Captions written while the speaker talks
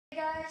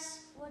guys,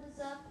 what is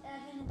up?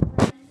 Evan and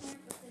Brennan here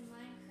with the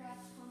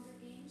Minecraft Hunger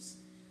Games.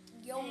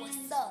 Yo,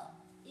 what's up?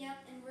 Yep,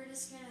 and we're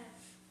just gonna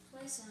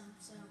play some,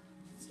 so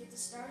let's get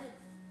this started.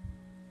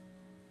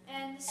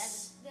 And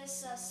this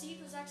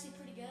seed was actually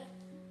pretty good,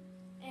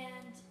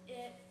 and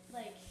it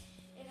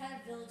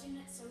had a village in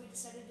it, so we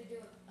decided to do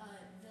a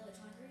village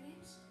Hunger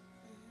Games.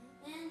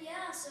 And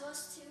yeah, so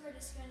us two are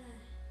just gonna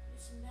do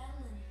some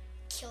battling.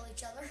 Kill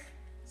each other.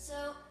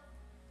 So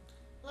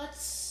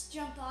let's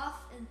jump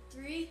off in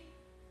 3,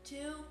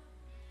 2.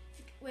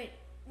 Wait,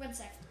 1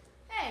 second.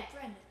 Hey,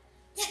 Brendan.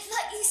 Yeah, I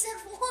thought you said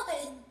one.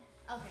 Okay,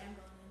 I'm going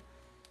in.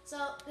 So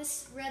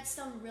this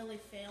redstone really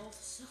failed,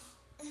 so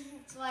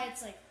that's why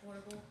it's like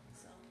horrible.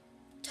 So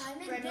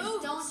Diamond Brendan,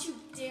 boots. don't you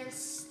dare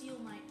steal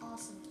my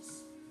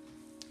awesomeness.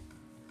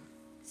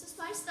 This is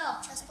my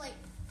stuff. Chest plate.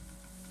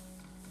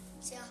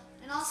 So, yeah.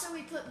 And also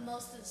we put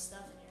most of the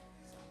stuff in here.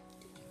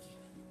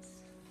 So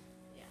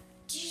yeah.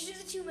 Did you do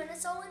the 2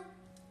 minutes, Owen?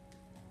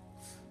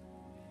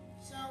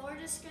 So we're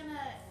just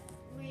gonna.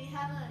 We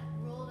have a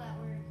rule that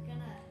we're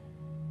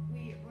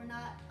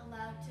not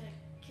allowed to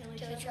kill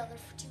each other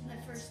for 2 in the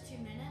minutes. first 2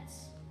 minutes,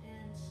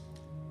 and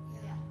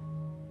yeah.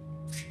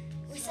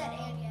 We So, said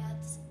and yeah.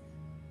 Let's go.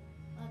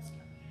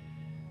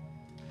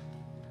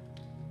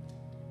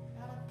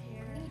 Got a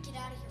pair. I'm gonna get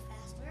out of here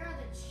fast. Where are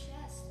the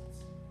chests?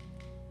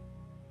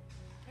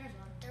 There's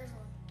one. There's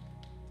one.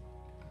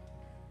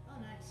 Oh,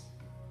 nice.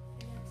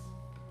 Pickaxe.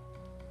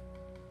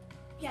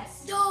 Yes.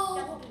 No!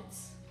 Double boots.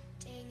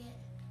 Dang it.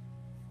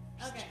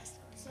 Okay. Chest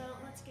over So here.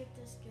 let's get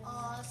this going.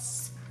 Oh,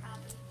 it's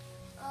crappy.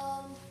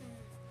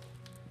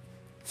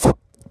 If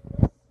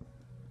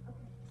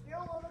you're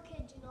a little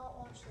kid, do not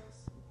watch this.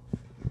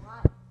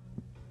 Why?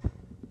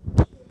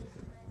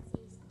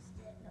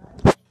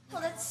 Oh,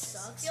 that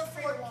sucks. Feel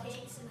free four to watch it.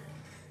 cakes and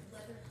a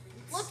leather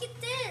boots. Look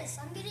at this.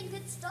 I'm getting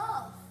good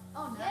stuff.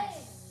 Oh, Yay.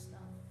 nice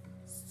stuff.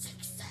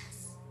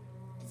 Success.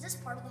 Is this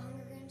part of the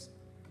Hunger Games?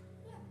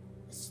 Yeah.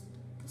 It's,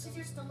 This is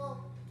just a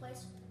little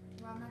place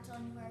where I'm not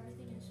telling you where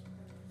everything is.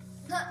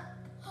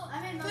 I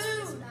made most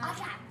of this map. I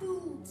got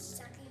boobs.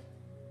 Sucky.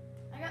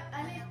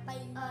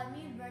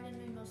 Me and Brendan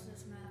made most of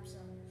this map, so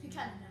you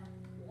kind of know.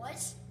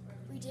 What?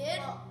 We did?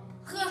 Well,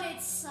 he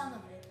made some of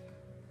it.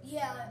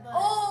 Yeah. But-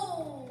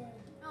 Oh.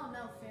 Oh,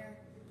 no, fair.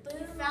 Boom.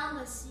 We found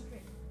the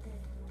secret thing.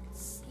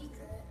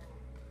 Secret.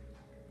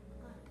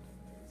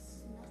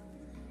 There's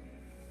nothing.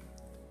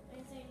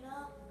 Anything?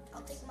 No.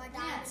 I'll take my Man,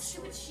 diamond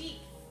stupid sword. sheep.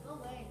 Go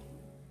away.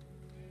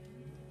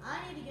 I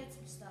need to get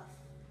some stuff.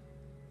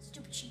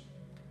 Stupid sheep.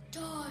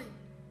 Die.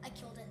 I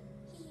killed it.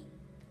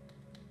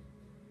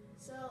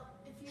 So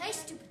if you Hey, guys,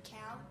 stupid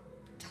cow.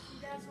 if you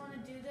guys want to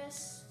do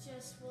this,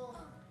 just we'll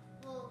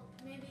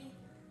maybe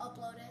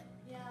Upload it.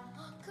 yeah.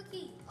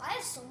 Cookie. I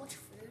have so much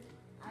food.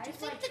 I Do you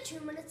think the 2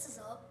 minutes is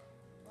up?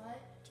 what?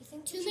 Do you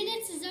think 2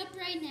 minutes is up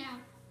right now.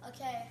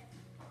 Okay.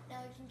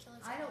 Now we can kill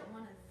each other. I don't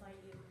want to fight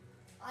you.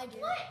 I do.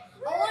 What?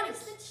 I Where want is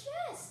the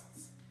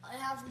chests? I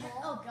have them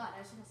all. Oh God,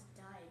 I just almost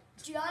died.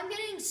 Dude, I'm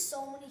getting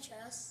so many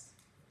chests.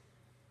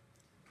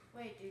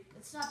 Wait, dude,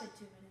 it's not been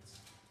 2 minutes.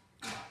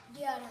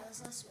 Yeah, no,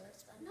 that's not where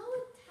it's been. No,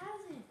 it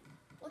hasn't.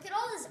 Look at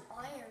all this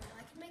iron.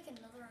 I can make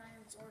another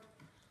iron sword.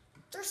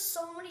 There's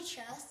so many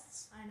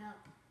chests. I know.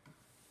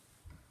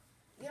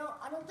 You know,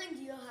 I don't think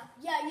you have.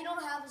 Yeah, you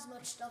don't have as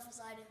much stuff as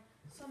I do.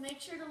 So make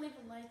sure to leave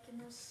a like in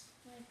this.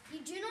 Like, You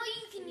do know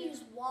you can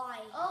use Y.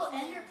 oh, in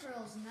ender there.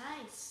 pearls,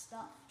 nice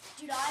stuff.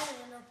 Dude, I have an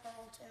ender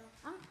pearl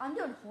too. I'm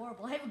doing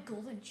horrible. I have a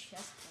golden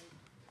chest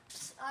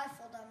plate. I have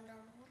full diamond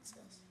armor. What's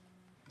this?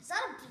 Is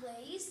that a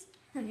blaze?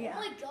 Yeah. Oh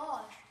my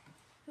gosh.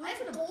 Who I have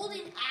put a-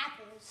 golden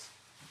apples.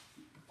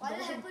 Why the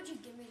Golden- heck would you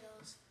give me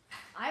those?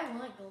 I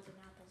want golden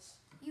apples.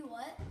 You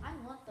what? I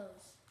want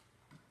those.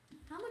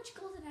 How much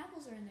golden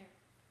apples are in there?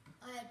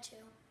 I had 2.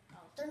 Oh.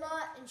 They're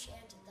not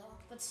enchanted though.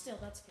 But still,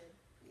 that's good.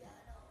 Yeah,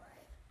 I know,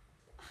 right?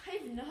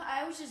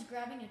 I was just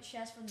grabbing a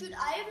chest from Dude, the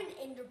I have an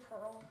ender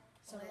pearl.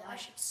 So Wait, do I I.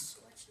 should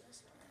switch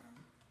this around.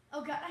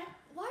 Oh God,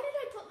 why did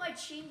I put my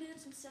chain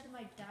boots instead of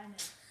my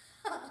diamond?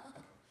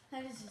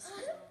 That is just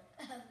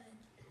dumb.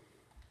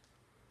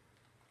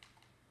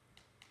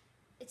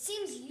 It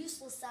seems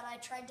useless that I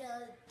tried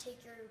to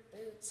take your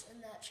boots in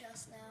that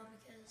chest now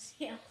because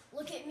Yeah.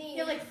 look at me.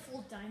 You're like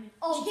full diamond.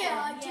 Oh,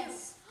 yeah, I do.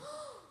 yes.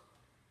 Oh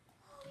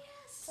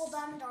yes. full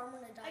diamond armor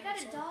and a I diamond got a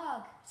sword.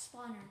 dog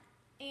spawner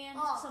and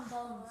Oh, some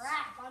bones.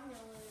 crap, I'm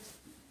gonna lose.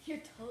 You're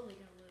totally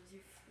gonna lose, you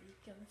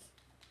freak.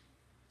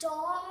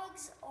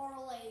 Dogs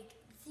are like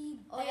the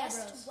Oh, yeah,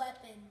 best bros.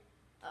 weapon.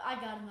 I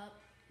got him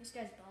up. This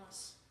guy's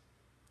boss.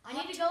 I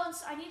I'll need to go and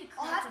I need to craft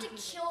I'll have to some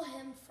pieces. kill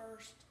him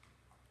first.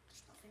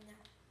 There's nothing there.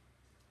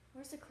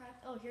 Where's the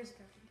craft? Oh, here's the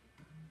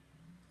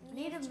crafting. You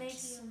Need to have make kill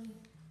some me.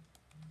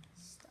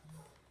 stuff.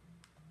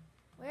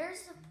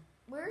 Where's the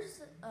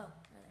oh,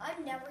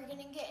 I'm never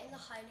gonna get in the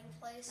hiding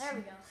place. there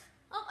we go.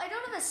 Oh, I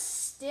don't have a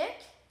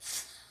stick?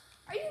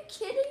 Are you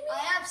kidding me? I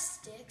have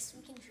sticks.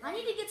 We can trade. I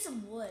need to get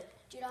some wood.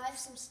 Dude, I have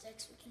some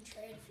sticks. We can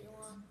trade if you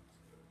want.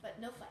 But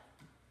no fighting.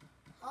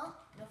 Huh?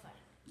 No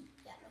fighting.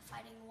 Yeah, no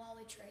fighting while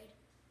we trade.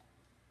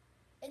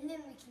 And then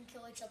we can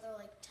kill each other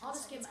like 10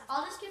 seconds after.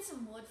 I'll just get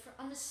some wood for.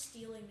 I'm just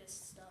stealing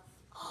this stuff.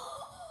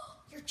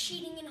 You're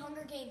cheating in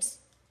Hunger Games.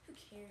 Who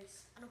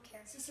cares? I don't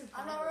care. It's a I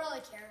survival. don't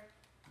really care.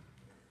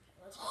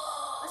 Okay, let's go.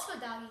 Let's go,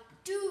 doggy.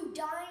 Dude,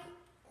 dying.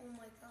 Oh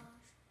my gosh.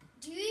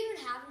 Do you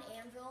even have an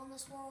anvil in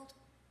this world?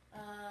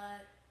 I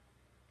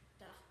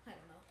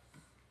don't know.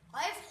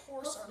 I have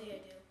horse Hopefully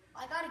armor. I do.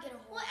 I gotta get a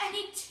horse. What? I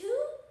need 2?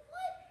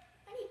 What?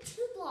 I need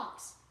 2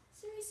 blocks.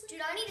 Seriously?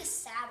 Dude, I need a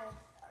saddle.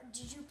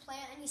 Did you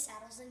plant any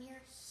saddles in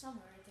here?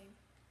 Somewhere, I think.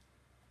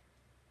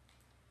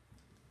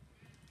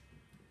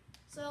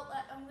 So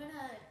I'm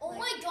gonna. Oh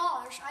my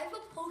gosh, I have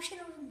a potion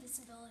of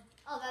invisibility.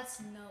 Oh, that's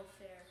no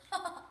fair.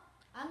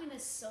 I'm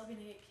so gonna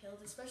get killed,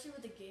 especially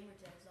with the gamer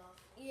tags off.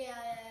 Yeah,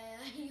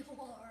 you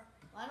are.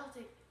 Well, I don't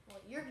think. Well,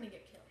 you're gonna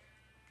get killed.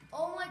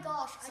 Oh my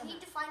gosh, I Somehow.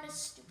 need to find a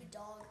stupid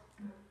dog.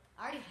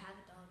 I already have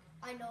a dog.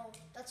 I know.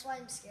 That's why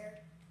I'm scared.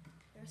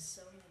 There's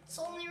so many. It's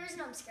the only reason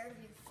I'm scared of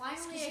you.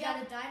 Finally, I It's 'cause got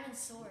you a diamond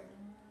sword.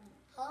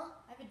 Huh?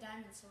 I have a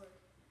diamond sword.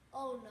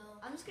 Oh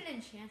no. I'm just gonna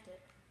enchant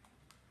it.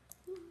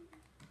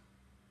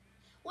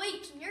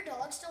 Wait, can your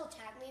dog still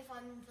attack me if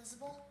I'm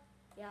invisible?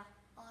 Yeah.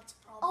 Oh, that's a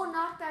Oh, problem.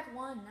 knockback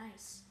 1,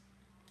 nice.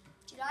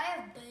 Dude, I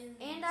have bones.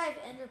 And I have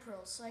ender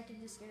pearls, so I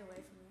can just get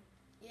away from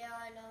you. Yeah,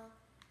 I know.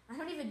 I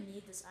don't even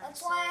need this iron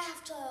That's why I sword.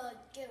 have to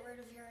get rid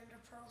of your ender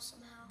pearl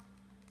somehow.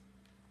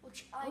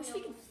 Which I I wish know.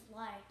 we could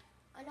fly.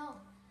 I know.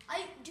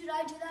 Dude,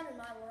 I do that in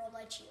my world.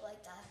 I cheat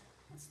like that.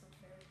 That's not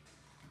fair.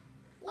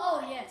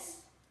 Oh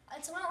yes.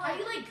 It's not How like.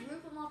 do you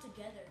group them all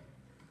together?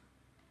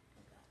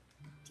 Oh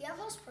god. Do you have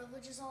those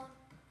privileges on?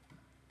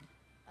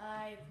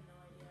 I have no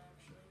idea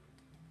actually.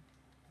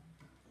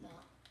 No.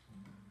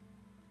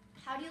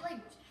 How do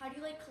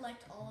you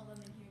collect all of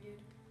them in here, dude?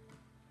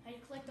 How do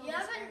you collect all You these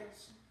haven't-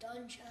 arrows?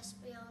 Done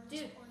chest beyond this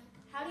Dude. point.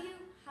 How do you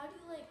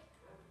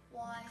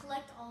Why?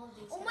 collect all of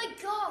these? Oh my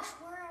gosh,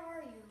 where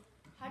are you?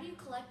 How do you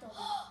collect all these?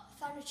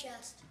 I found a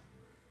chest.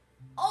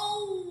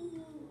 Oh!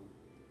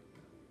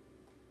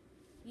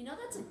 You know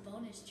that's a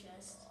bonus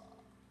chest.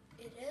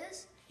 It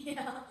is?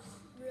 Yeah.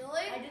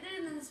 Really? I did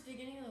it in this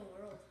beginning of the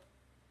world.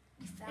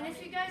 You found And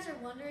if it. you guys are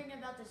wondering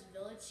about this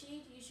village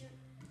sheet, you should.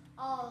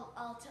 I'll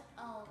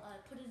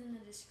put it in the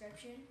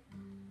description.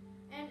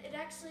 And it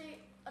actually,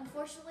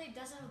 unfortunately,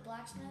 doesn't have a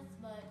blacksmith,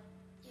 but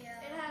Yeah.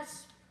 it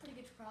has pretty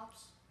good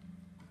crops.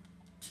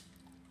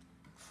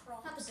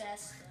 Crops. Not the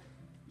best. But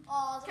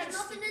Oh, there's Kinda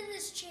nothing in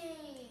this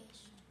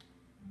change.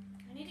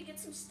 I need to get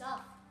some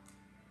stuff.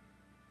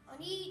 I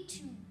need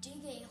to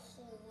dig a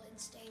hole and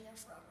stay there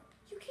forever.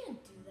 You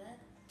can't do that.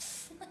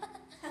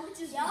 That would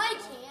just Yeah, be I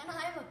awful. can. I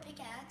have a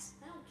pickaxe.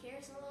 I don't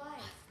care. So do I.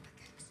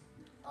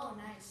 Oh,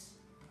 nice.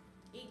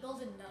 8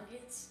 golden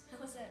nuggets. How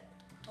was that?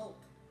 Oh.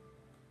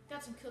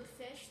 Got some cooked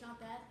fish. Not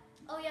bad.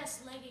 Oh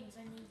yes, leggings.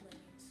 I need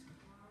leggings.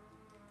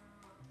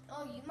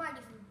 Oh, you might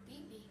even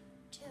beat me,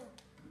 too.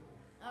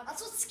 Okay.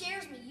 That's what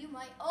scares me. You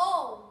might.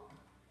 Oh!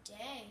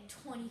 Dang.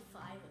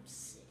 25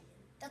 obsidian.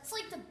 That's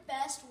like the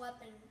best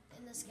weapon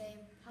in this game.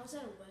 How's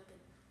that a weapon?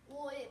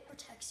 Well, it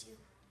protects you.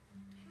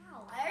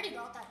 How? I already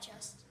got that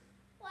chest.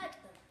 What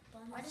the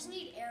bun? I just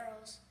need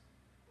arrows,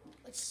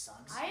 which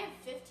sucks. I have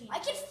 15. I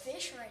can arrows.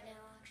 fish right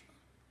now, actually.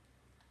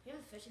 You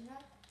have a fishing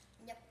rod?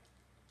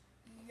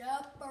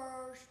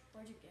 Yuppers.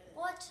 Where'd you get it?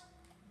 What?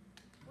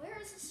 Where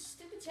is this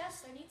stupid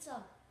chest? I need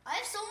some. I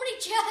have so many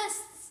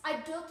chests. I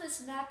built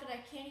this map and I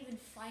can't even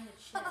find a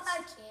chest. I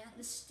can't.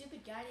 This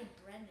stupid guy named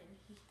Brendan.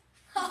 He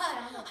found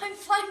them. I'm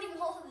finding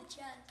all the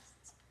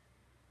chests.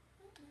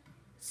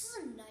 This is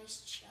a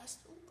nice chest.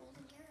 Oh,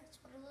 golden carrots.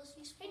 What are those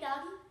used for? Hey,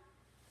 doggy.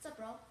 What's up,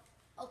 bro?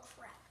 Oh,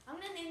 crap. I'm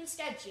gonna name this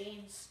guy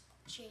James.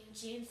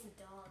 James. James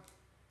the dog.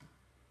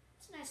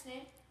 It's a nice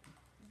name.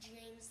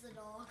 James the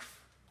dog.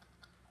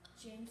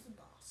 James the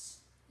boss.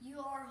 You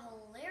are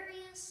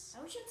hilarious.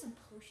 I wish I had some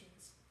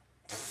potions.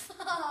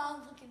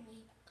 Look at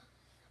me.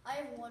 I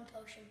have one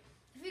potion.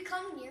 If you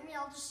come near me,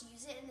 I'll just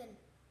use it and then...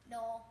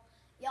 No.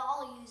 Yeah,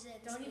 I'll use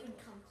it. Don't even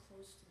come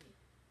close to me.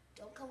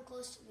 Don't come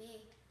close to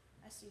me.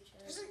 I see your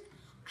chest.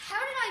 How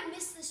did I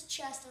miss this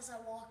chest as I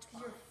walked by?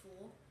 You're a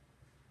fool.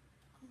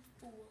 I'm a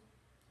fool.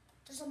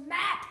 There's a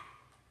map!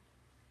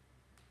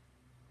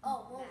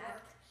 Oh, won't Map?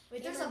 work.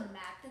 Wait, there's a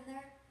map in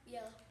there?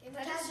 Yeah. Gamer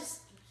That tags, is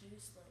just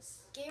useless.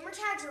 gamer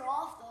tags are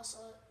off though, so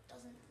it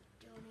doesn't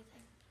do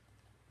anything.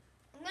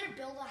 I'm gonna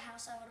build a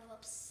house out of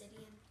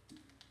obsidian.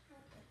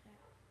 What the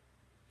heck?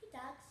 Hey,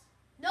 dogs.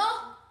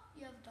 No!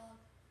 You have a dog.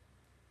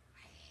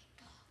 I hate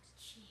dogs.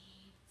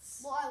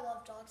 Jeez. Well, I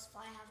love dogs if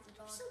I have the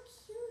They're dog. so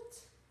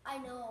cute. I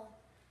know.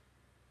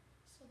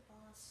 So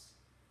boss.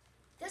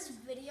 This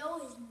video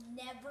is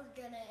never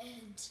gonna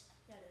end.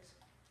 Yeah, it is.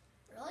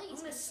 Really? I'm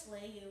It's gonna gonna-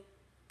 slay you.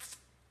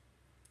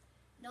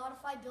 Not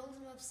if I build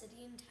an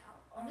obsidian tower.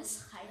 I'm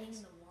just hiding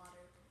in the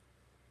water.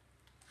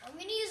 I'm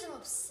gonna use an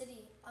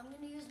obsidian. I'm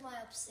gonna use my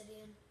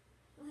obsidian.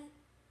 What?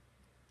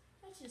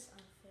 That's just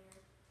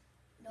unfair.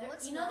 No,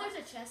 it's you know not.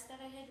 there's a chest that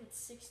I hid with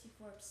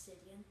 64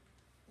 obsidian?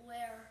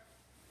 Where?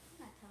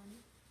 I'm not telling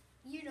you.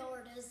 You know where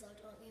it is though,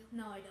 don't you?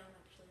 No, I don't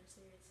actually. I'm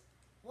serious.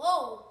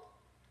 Whoa!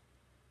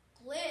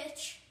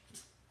 Glitch.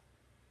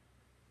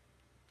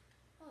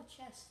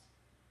 chest.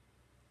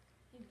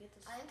 You can get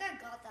this. I think I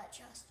got that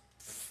chest.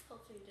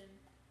 Hopefully you didn't.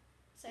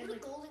 What do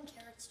golden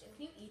carrots do?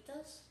 Can you eat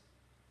those?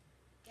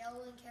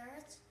 Golden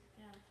carrots?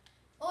 Yeah.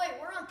 Oh wait,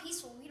 we're on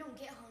peaceful. We don't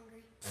get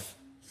hungry.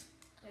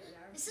 There we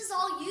are. This is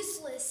all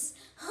useless.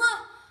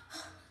 Huh?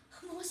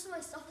 Most of my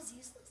stuff is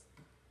useless.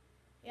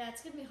 Yeah,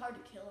 it's gonna be hard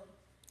to kill him.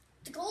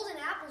 The golden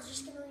apple is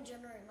just gonna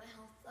regenerate my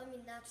health. I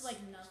mean, that's It's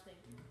like nothing.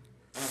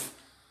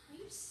 Are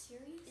you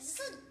serious? Is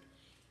this a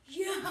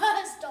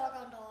yes dog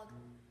on dog?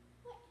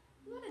 What?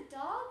 You want a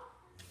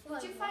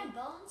dog? Did you find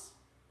bones?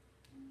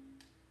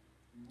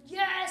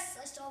 Yes,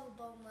 I still have a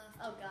bone left.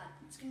 Oh god,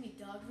 it's gonna be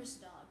dog versus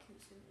dog.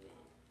 Who's gonna win?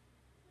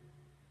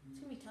 It's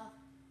gonna be tough.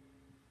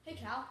 Hey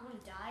cow, you wanna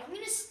die? I'm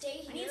gonna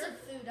stay here. I need some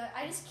food.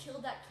 I just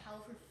killed that cow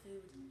for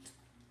food.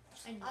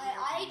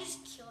 I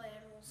just kill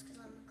animals because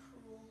I'm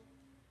cruel.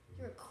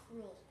 You're a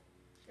cruel.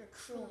 You're a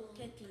cruel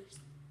hippie.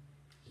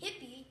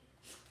 Hippie?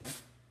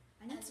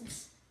 I need some.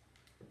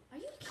 Are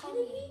you Come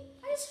kidding me?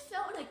 I just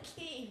fell in a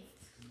cave.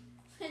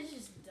 That's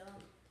just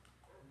dumb.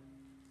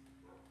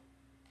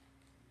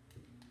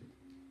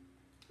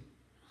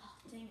 Oh,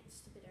 dang it,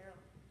 stupid arrow.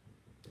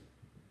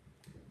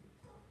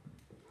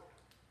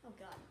 Oh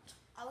god.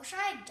 I wish I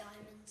had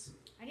diamonds.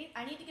 I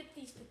need to get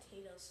these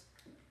potatoes.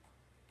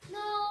 No.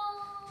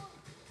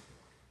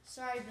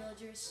 Sorry,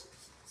 villagers.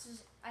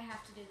 I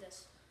have to do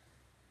this.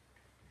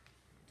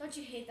 Don't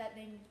you hate that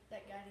guy named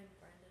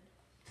Brandon?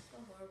 So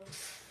horrible.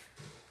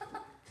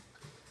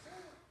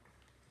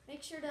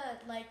 Make sure to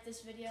like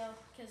this video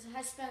because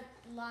I spent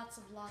lots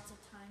of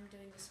time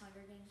doing this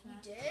Hunger Games You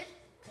map. did?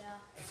 Yeah.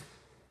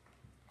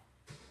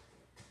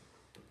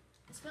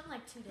 I spent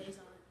like 2 days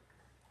on it.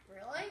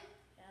 Really?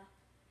 Yeah.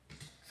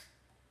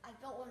 I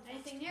built one.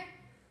 Anything here?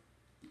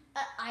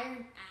 An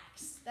iron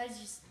axe. That is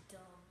just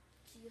dumb.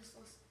 It's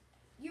useless.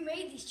 You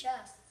made these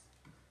chests.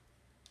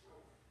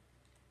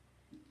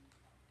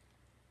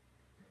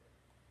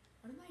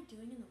 What am I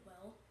doing in the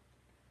well?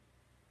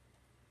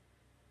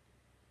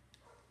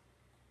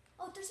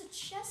 Oh, there's a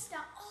chest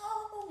down.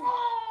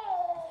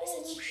 Oh!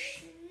 There's a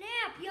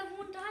snap! You have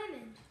 1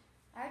 diamond.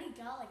 I already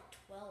got like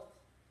 12.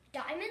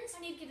 Diamonds? I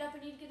need to get up.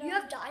 You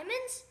have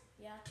diamonds?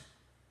 Yeah.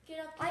 Get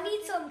up. I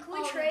need some. Can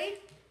we trade?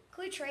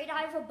 Can we trade?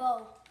 I have a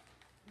bow.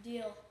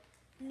 Deal.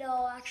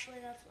 No, actually,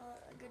 that's not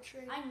a good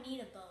trade. I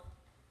need a bow.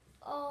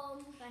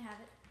 Can I have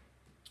it?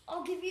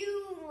 I'll give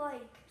you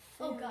like.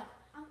 Oh food. god.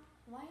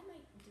 Why am I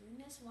doing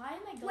this? Why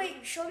am I going?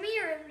 Wait, show me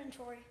your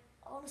inventory.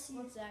 I want to see.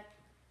 What's that?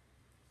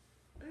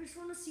 I just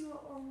want to see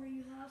what armor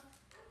you have,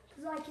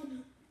 because I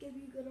can give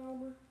you good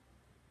armor.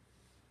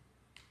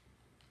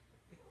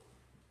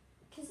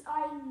 Because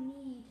I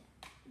need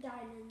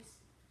diamonds.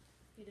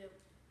 You do.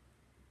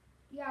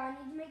 Yeah, I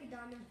need to make a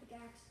diamond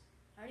pickaxe.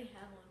 I already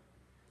have one.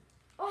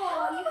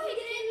 Oh, you can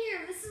get in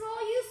here. This is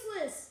all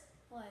useless.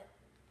 What?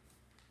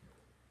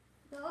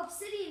 The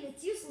obsidian,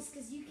 it's useless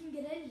because you can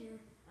get in here.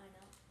 I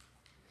know.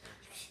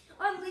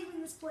 I'm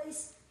leaving this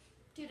place.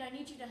 Dude, I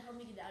need you to help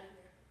me get out of here.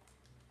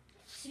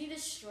 Can you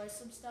destroy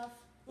some stuff?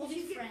 We'll If be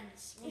you give-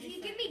 friends. We'll If be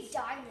you friends. give me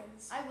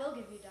diamonds, I will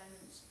give you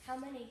diamonds. how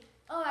many?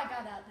 Oh, I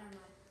got out. Never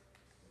mind.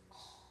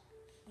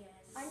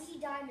 Yes. I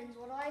need diamonds.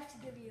 What do I have to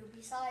give you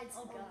besides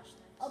Oh gosh,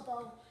 a thanks.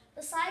 bow?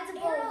 Besides a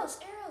bow, Arrows.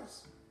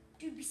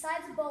 dude.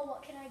 Besides a bow,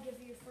 what can I give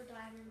you for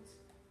diamonds?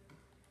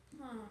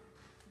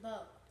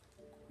 Bow.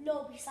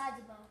 No, besides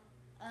a bow.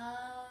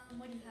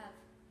 What do you have?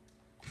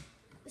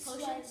 This is my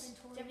Potions? Do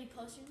inventory. you have any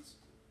potions?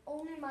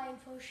 Only my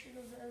potion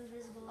of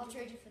invisibility. I'll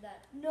trade you for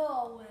that.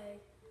 No way.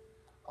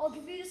 I'll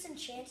give you this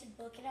enchanted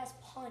book. It has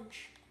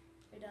punch.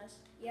 It does.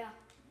 Yeah.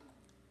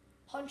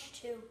 Punch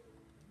 2.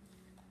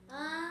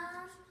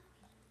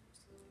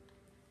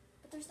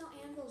 But there's no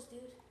anvils,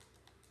 dude.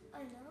 I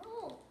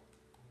know.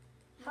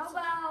 What's How the-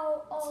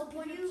 about what's I'll the give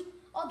point you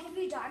I'll give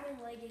you diamond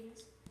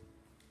leggings.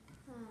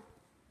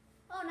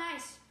 Oh,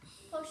 nice.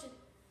 Potion.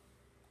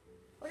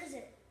 What is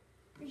it?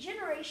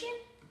 Regeneration?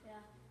 Yeah.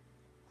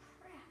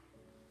 Crap.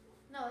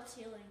 No, it's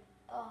healing.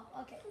 Oh,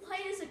 okay. Why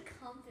is a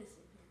compass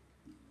in here?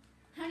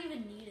 I don't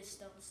even need a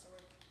stone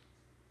sword.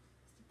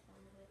 What's the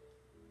point of it?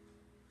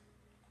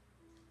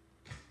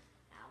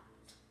 Ow.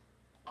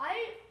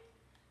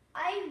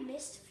 I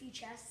missed a few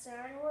chests and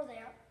I know where they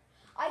are.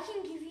 I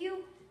can give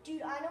you,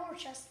 dude. I know where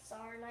chests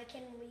are and I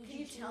can lead Can you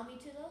you to tell me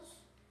to those?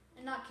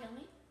 And not kill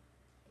me?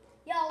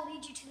 Yeah, I'll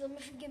lead you to them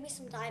if you give me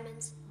some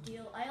diamonds.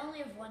 Deal. I only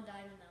have 1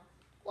 diamond though.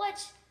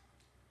 What?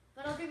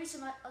 But I'll give you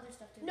some other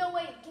stuff too. No,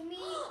 wait. Give me,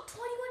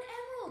 21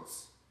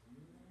 emeralds!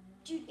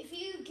 dude. If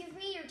you give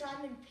me your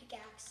diamond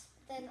pickaxe,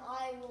 then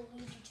I will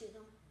lead you to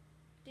them.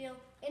 Deal.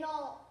 And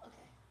I'll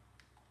okay.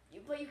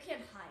 But you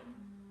can't hide.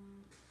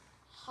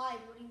 Hide.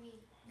 What do you mean?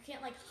 You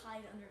can't like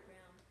hide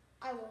underground.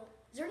 I won't.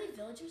 Is there any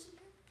villagers in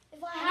here?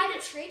 If I I hide,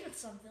 need to trade with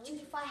some dude,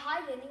 villagers. if I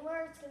hide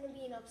anywhere, it's gonna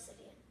be an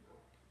obsidian.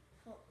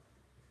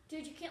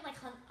 Dude, you can't like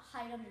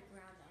hide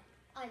underground though.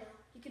 I know.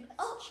 You can. That's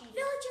Oh, cheating.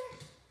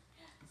 villager!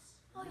 Yes.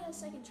 Oh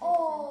yes, I can trade. with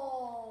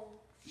Oh,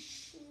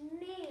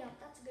 snap!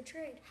 That's a good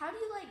trade. them. How do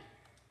you like?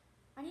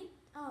 I need.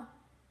 I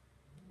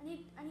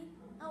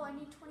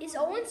need 20. Is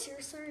Owen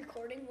seriously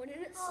recording?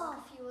 Wouldn't it Oh.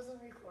 suck if he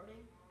wasn't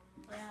recording?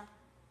 Yeah.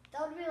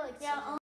 That would be like Yeah, so